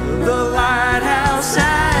 the lighthouse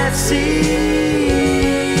at sea,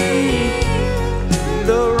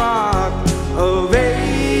 the Rock of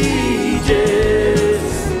Ages.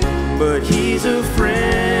 But He's a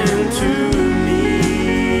friend to me.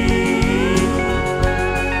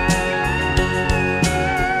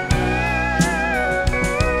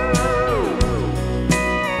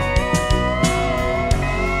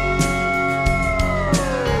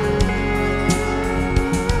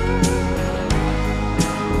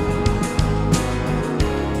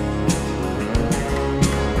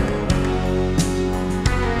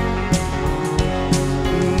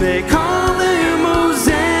 They call Him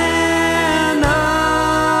Hosanna,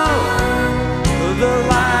 the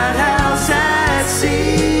lighthouse at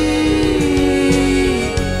sea,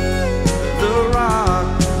 the Rock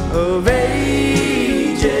of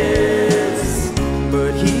Ages.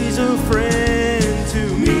 But He's a friend to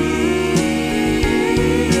me,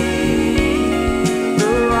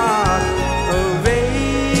 the Rock of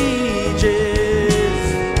Ages.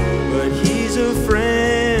 But He's a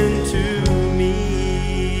friend to me.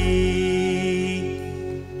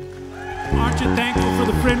 Aren't you thankful for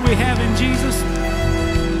the friend we have in Jesus?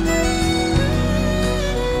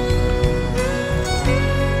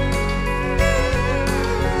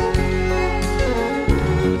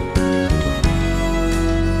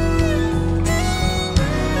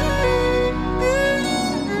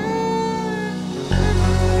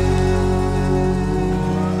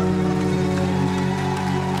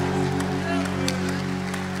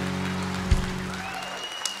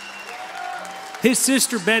 His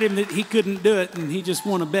sister bet him that he couldn't do it, and he just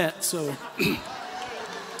won a bet. So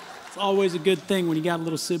it's always a good thing when you got a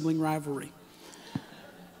little sibling rivalry.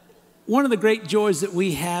 One of the great joys that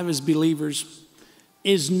we have as believers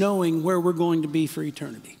is knowing where we're going to be for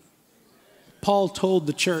eternity. Paul told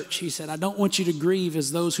the church, he said, I don't want you to grieve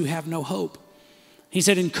as those who have no hope. He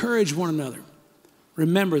said, encourage one another.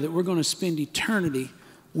 Remember that we're going to spend eternity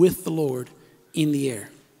with the Lord in the air.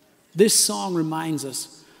 This song reminds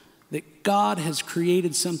us that God has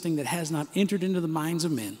created something that has not entered into the minds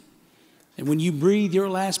of men. And when you breathe your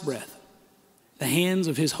last breath, the hands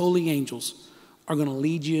of His holy angels are going to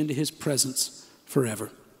lead you into His presence forever.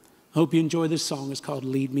 I hope you enjoy this song. It's called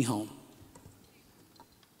Lead Me Home.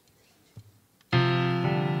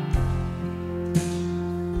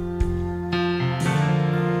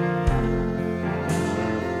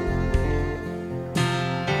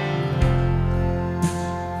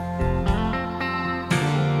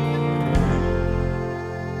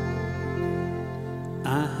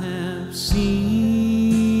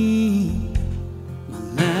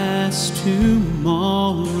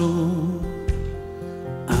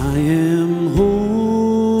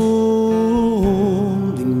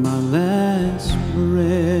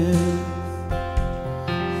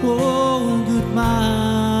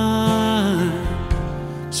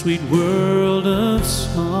 sweet world of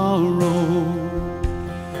sorrow,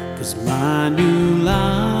 'cause my new life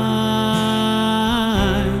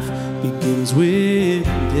begins with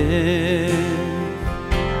death.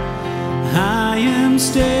 I am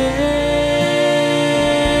standing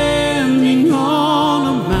on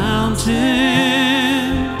a mountain,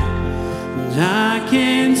 and I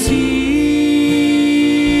can hear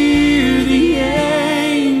the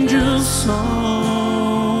angels'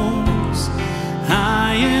 songs.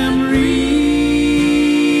 I am reaching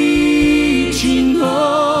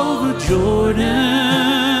over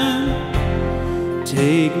Jordan.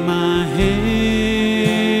 Take my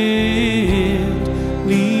hand,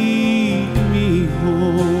 lead me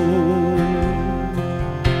home.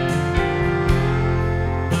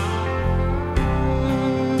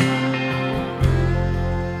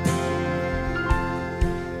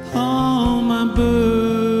 All my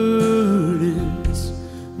burdens,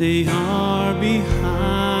 they are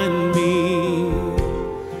behind me.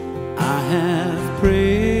 I have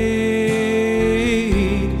prayed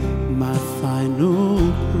my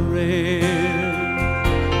final prayer.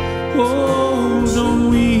 Oh, don't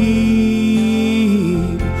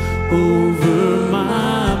weep over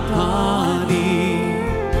my body,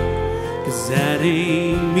 'cause that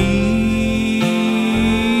ain't me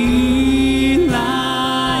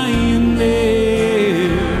lying there.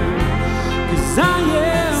 'Cause I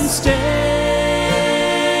am standing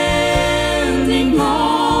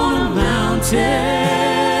on a mountain,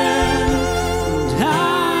 and I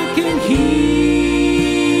can hear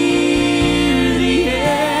the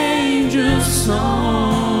angels'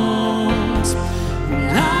 songs. And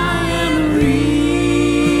I am reaching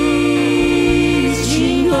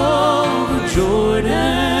over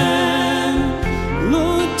Jordan.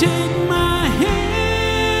 Lord, take my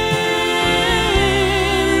hand,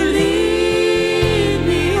 lead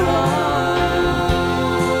me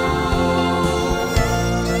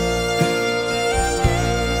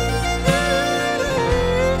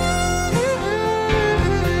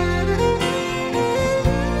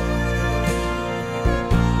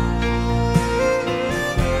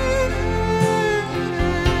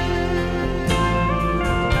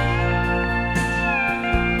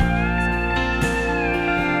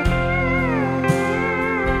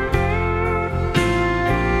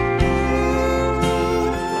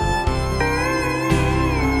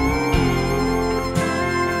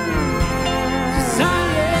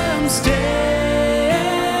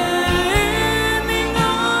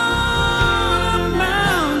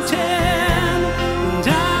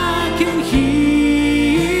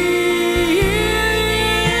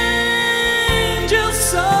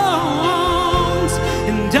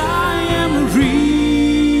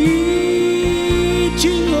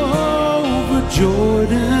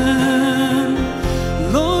Jordan.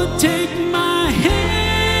 Lord, take my hand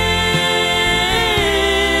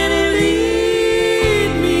and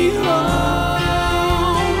lead me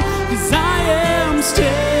home, 'cause I am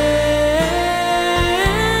standing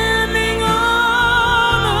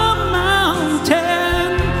on a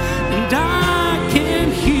mountain, and I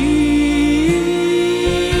can hear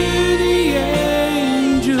the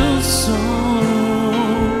angels'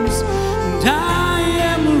 songs, and I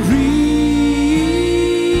am reaching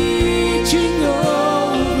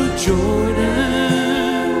over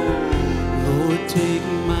Jordan. Lord, take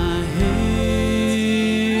my hand,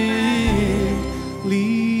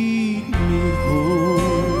 lead me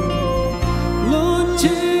home. Lord,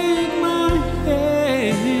 take my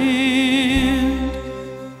hand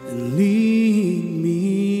and lead me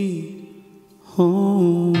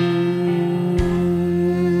home.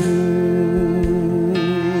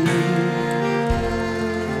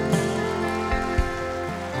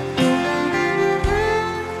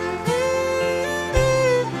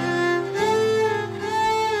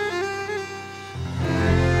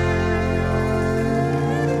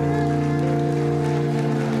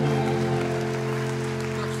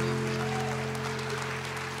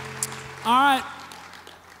 All right.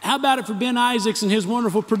 How about it for Ben Isaacs and his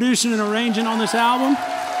wonderful producing and arranging on this album?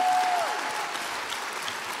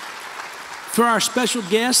 For our special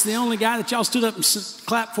guest, the only guy that y'all stood up and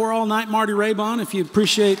clapped for all night, Marty Raybon, if you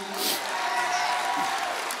appreciate.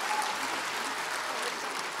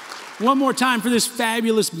 One more time for this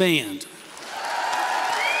fabulous band.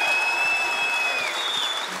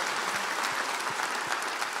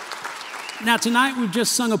 Now, tonight we've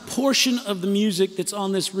just sung a portion of the music that's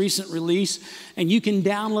on this recent release, and you can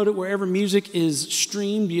download it wherever music is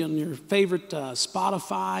streamed, on your favorite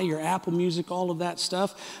Spotify, your Apple Music, all of that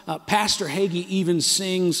stuff. Pastor Hagee even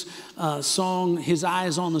sings a song, His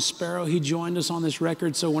Eyes on the Sparrow. He joined us on this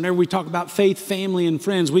record, so whenever we talk about faith, family, and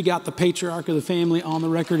friends, we got the patriarch of the family on the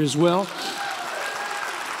record as well.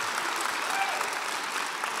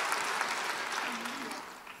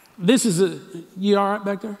 This is you all right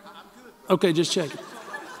back there? Okay, just check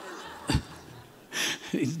it.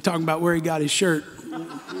 He's talking about where he got his shirt.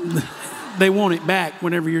 They want it back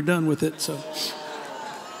whenever you're done with it. So,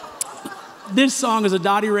 this song is a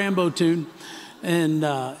Dottie Rambo tune, and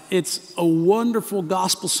it's a wonderful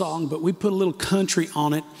gospel song, but we put a little country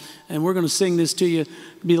on it, and we're going to sing this to you.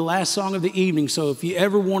 It'll be the last song of the evening, so if you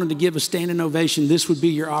ever wanted to give a standing ovation, this would be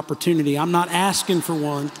your opportunity. I'm not asking for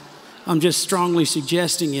one. I'm just strongly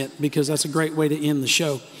suggesting it because that's a great way to end the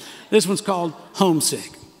show. This one's called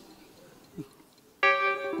Homesick.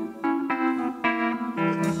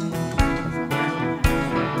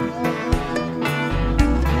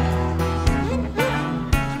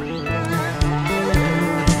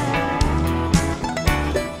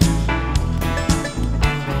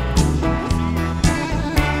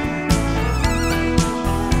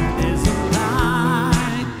 There's a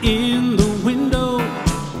light in the window,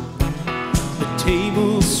 the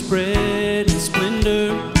table spread in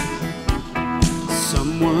splendor.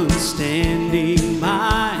 Someone standing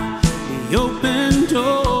by the open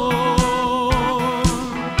door.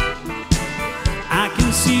 I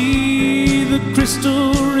can see the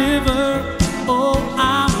crystal river. Oh,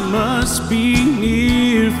 I must be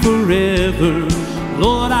near forever.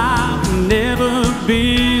 Lord, I've never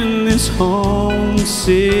been this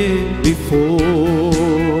homesick before.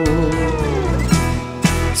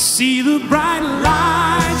 See the bright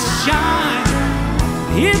lights shine.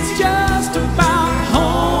 It's just about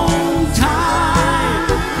home time.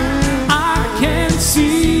 I can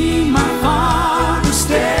see my father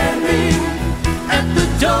standing at the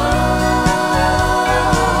door.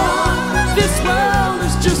 This world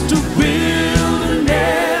is just a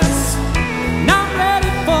wilderness, not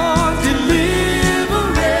ready for deliverance.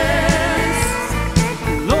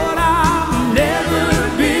 Lord, I've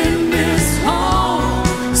never been this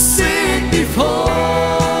homesick before.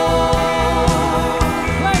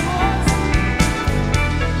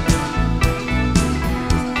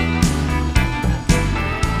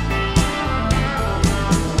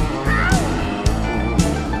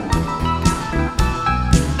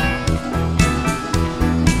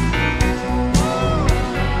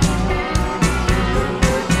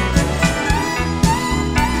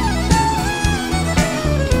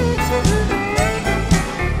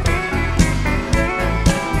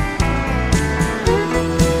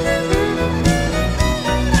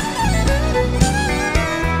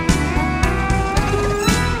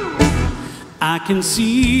 I can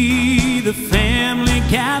see the family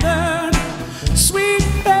gathered, sweet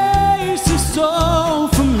faces so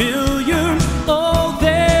familiar. Oh,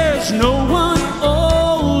 there's no one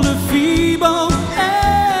old or feeble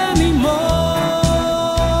anymore.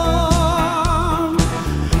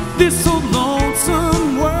 This old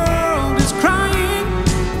lonesome world is crying.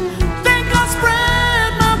 Thank God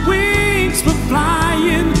spread my wings for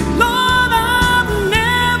flying. Lord, I've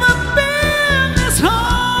never been this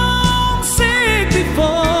homesick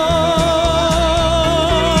before.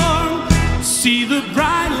 See the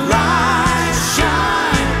bright lights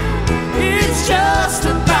shine. It's just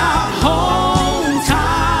about home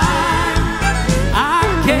time. I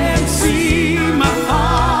can see my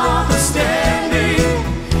father standing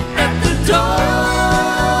at the door.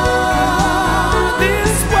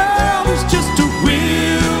 This world is just a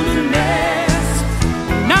wilderness,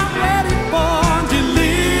 not ready for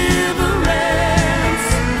deliverance.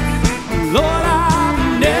 Lord, I've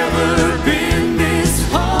never been this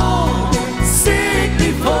homesick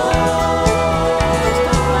before.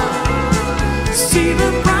 See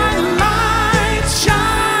the bright lights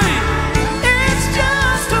shine. It's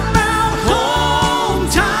just about home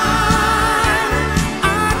time. I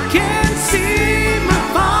can see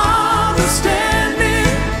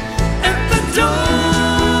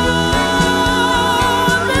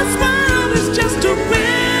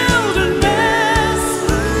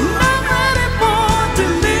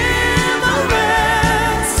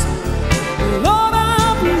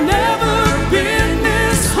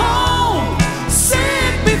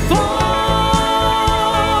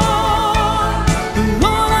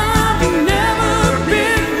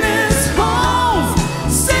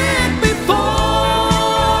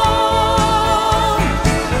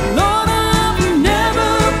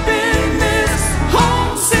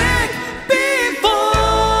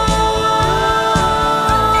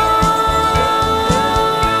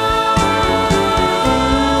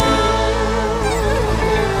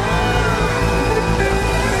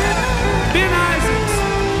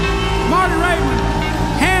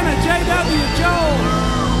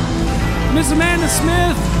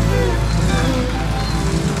Smith.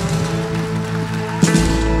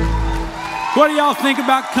 What do y'all think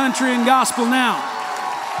about country and gospel now?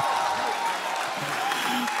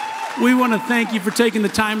 We want to thank you for taking the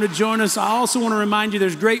time to join us. I also want to remind you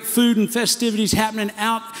there's great food and festivities happening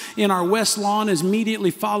out in our West Lawn immediately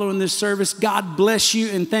following this service. God bless you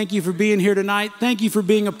and thank you for being here tonight. Thank you for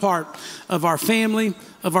being a part of our family,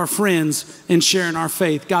 of our friends, and sharing our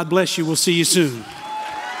faith. God bless you. We'll see you soon.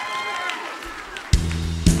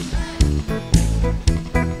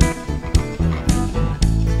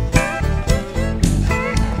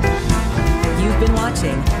 You've been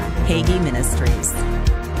watching Hagee Ministries.